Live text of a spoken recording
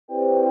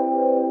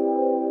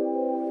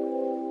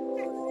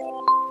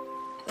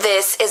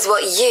This is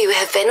what you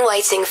have been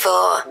waiting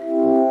for.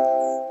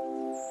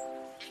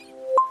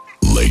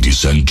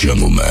 Ladies and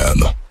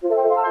gentlemen,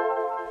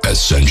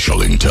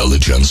 Essential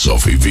Intelligence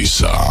of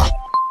Ibiza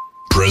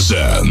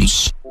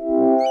presents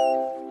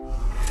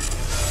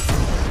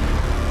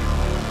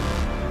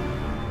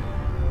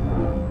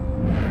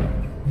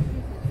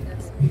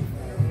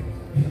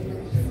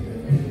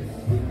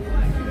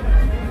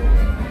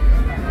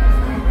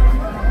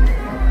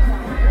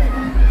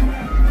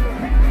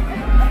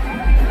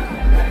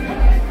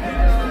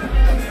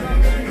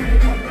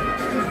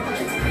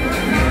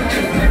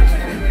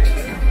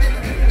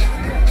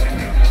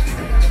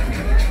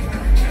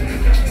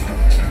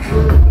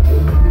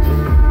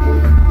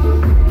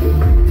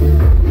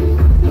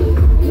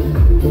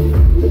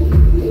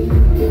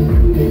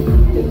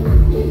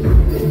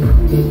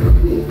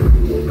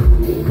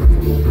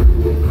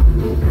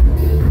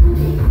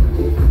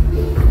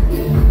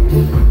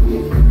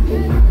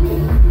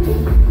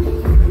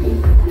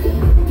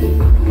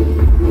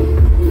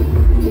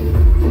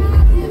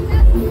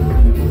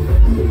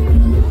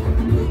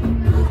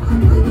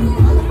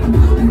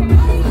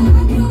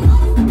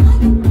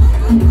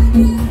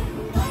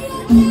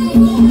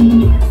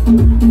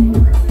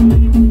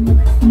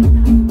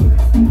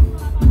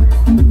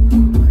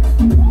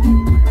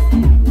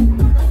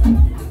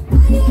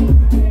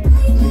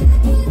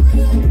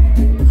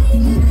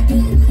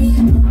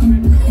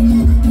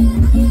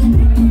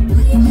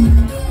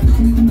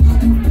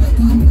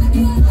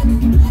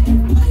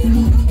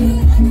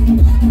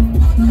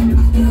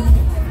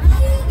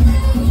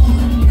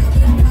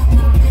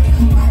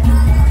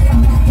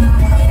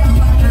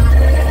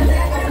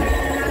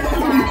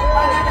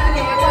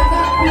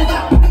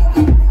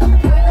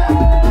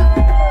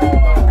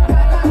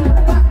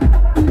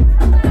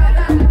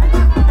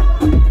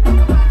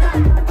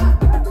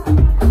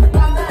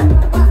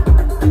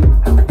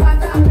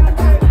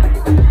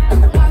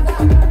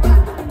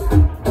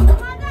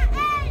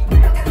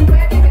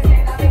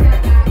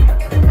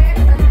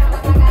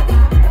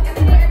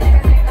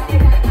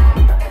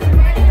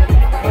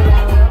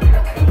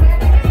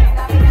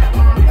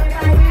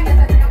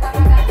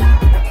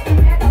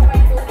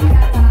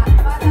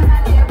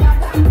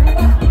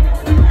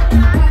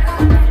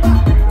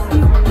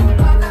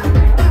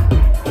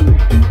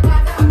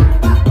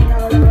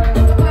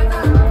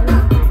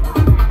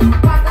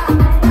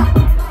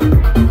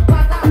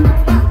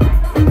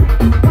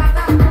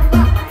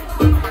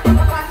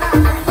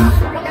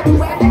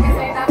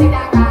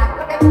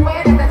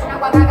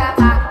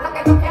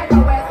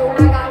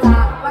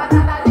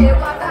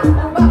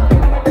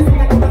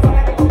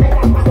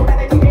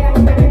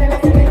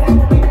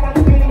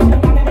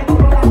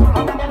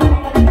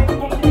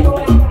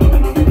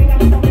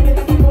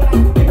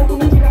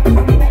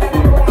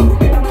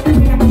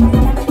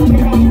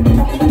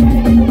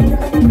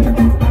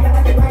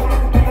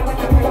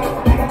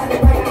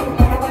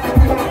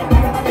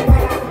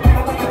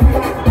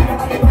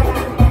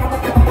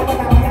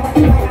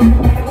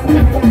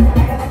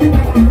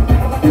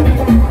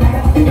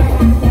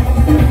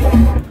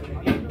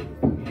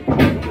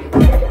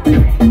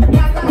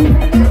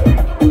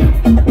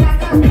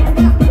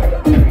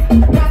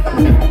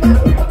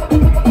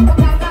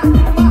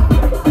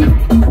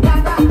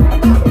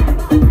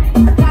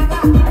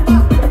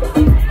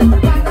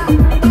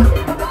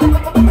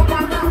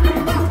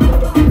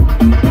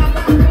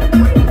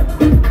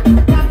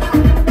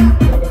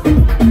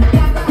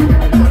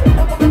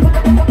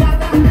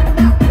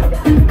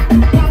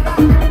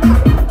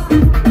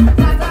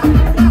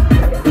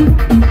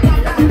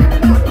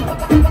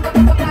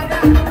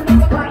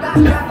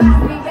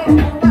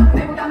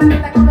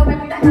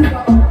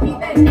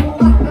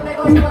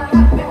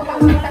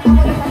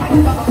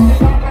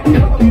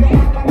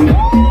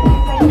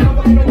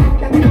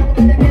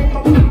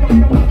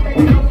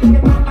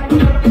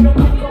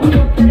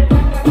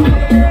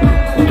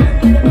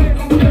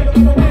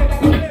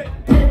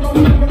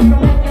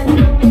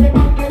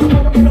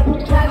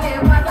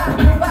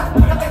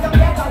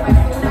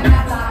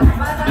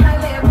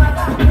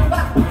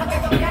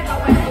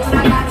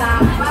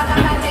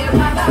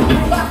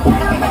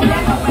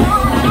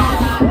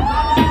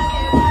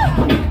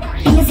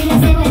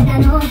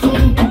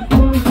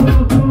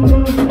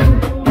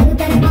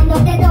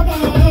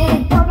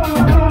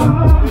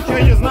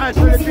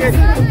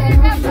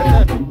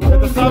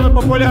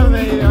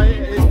популярной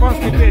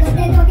испанской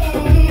песни.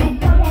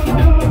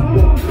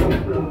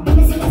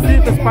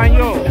 Сит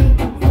Испаньол.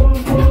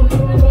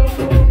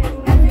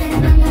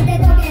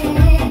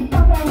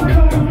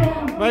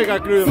 Смотри,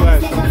 как люди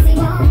нравятся.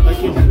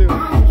 Такие счастливые.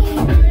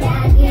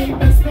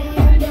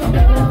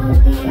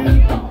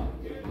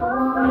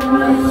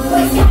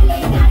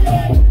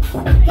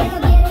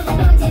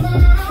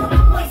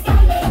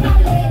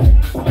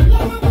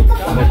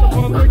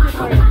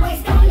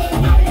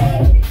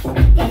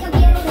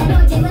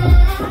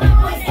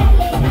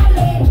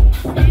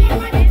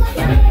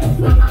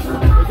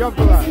 Идем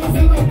туда.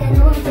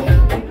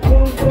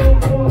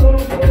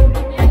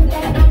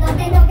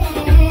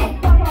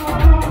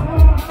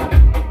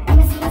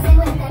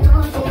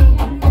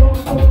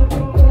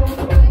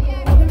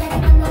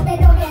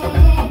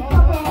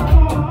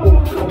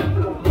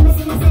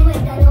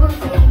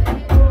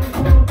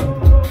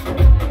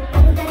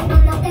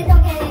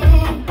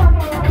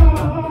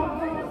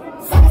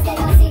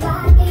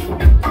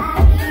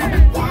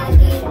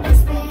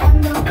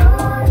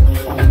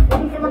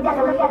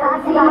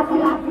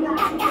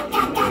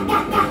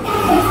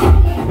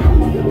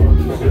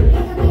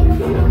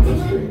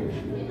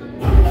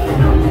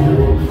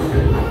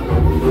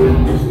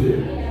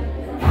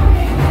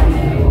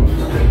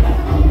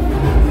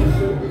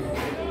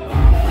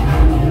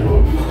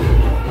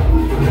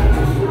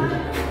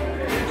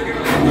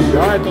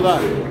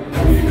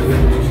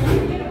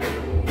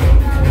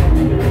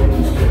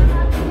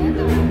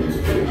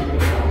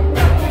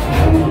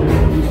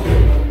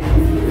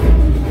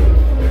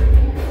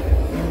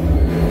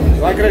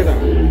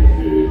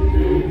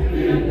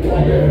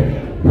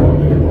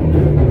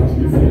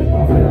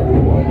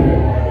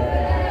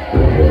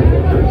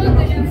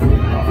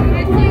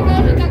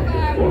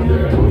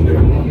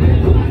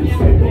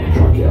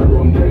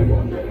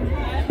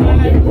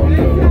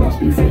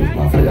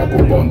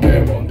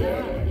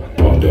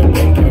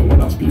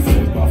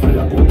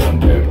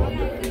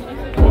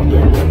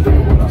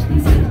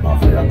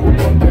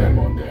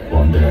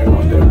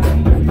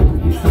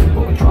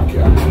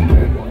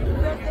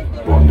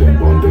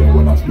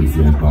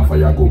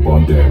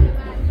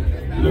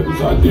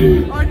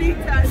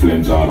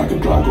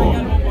 flag on.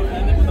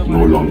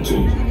 No long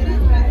chain.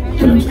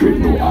 Tell them straight,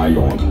 no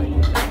iron.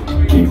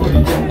 King for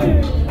the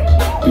jungle.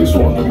 This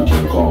one no be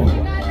King Kong.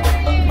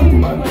 Google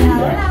man do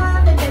that.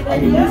 I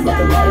can move like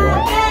a lion.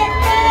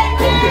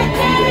 Run them,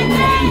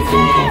 when I keep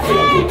things on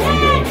fire, go run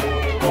them.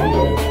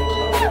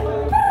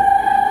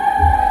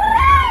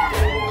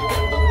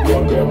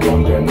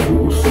 Run them,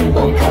 who sing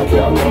on track,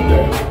 yeah, run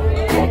them.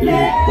 Run them,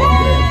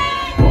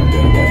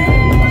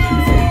 when I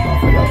speak things, my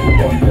fire, go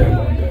run them.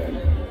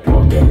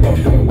 Run them,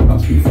 when I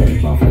speak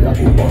things, my fire,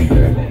 go run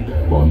them.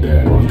 Run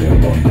them,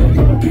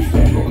 who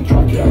sing on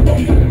track, yeah,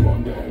 run them.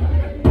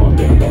 Run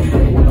them,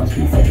 when I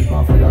speak things, my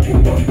fire, go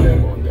run them.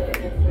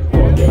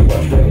 Run them,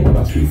 when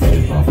I speak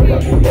things, my fire,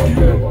 go run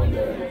them.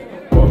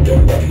 Run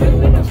them,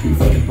 when I speak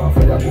things, my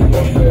fire, go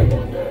run them.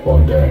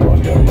 Run them,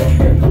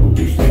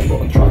 who sing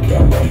on track, yeah,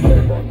 run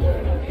them.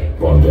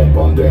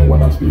 Run them,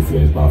 when I speak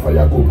flames, my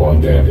fire go burn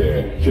them.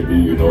 Should be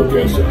you know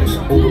get sense.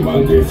 Good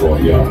man day for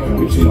here,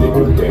 which in the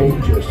good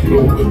thing. Just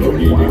know, don't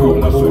need to go,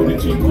 now so the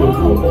team go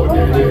all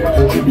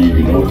day. Should be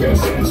you know get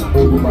sense.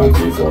 Good man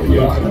day for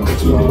here,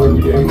 which in the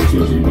good thing, which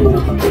is you know.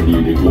 Don't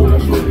need to go, now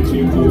so the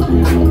team go.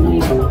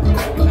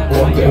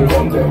 Burn them,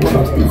 when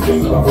I speak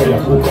flames, my fire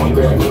go burn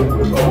them.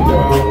 Run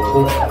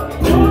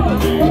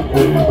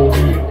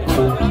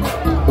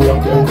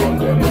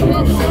them,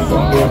 who sings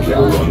on track, yeah,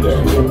 run them.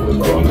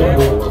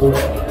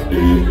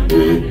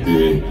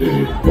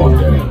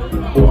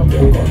 Run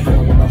them,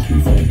 when I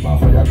speak things, my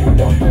fire go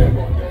run them.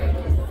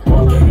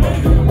 Run them,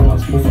 when I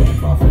speak things,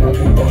 my fire go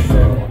run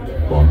them.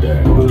 Run them,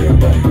 who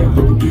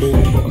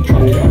sings on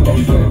track, yeah,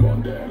 run them.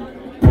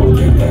 Run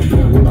them,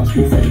 when I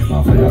speak things, my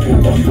fire go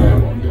run them.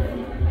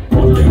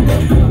 Run them,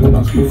 when I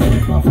speak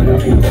things, my fire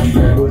go run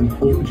them.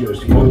 You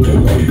just run them,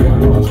 when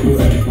I speak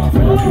things, my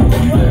fire go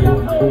run them.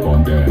 Run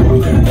them, who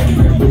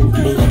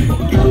sings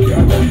on track,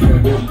 yeah, run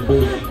them.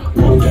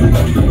 Run them,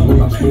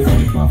 when I speak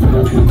things, my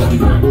fire go run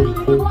them.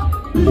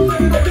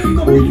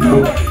 We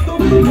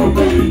know,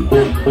 baby.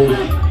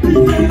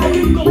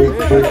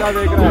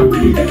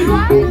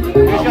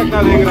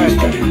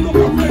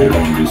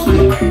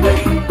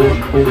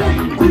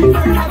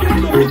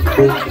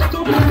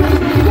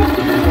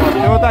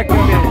 Вот так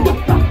примерно.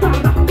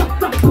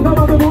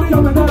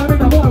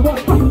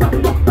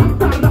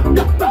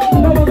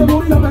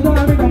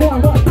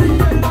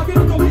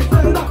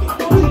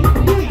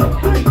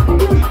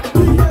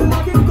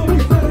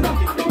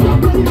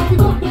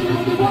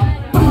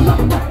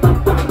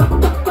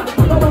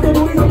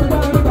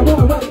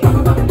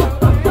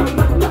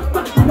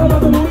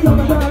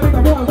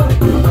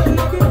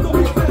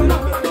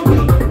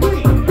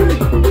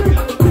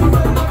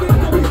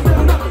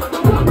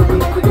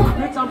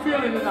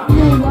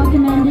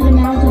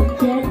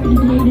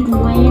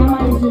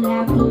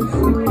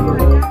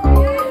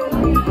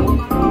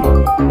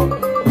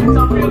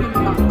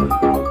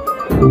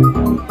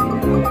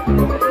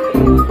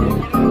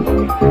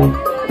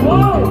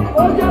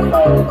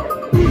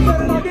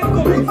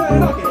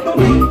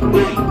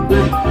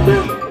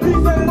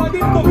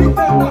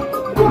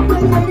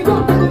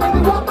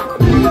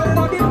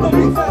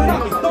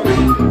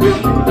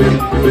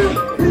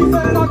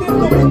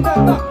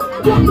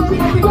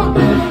 Dice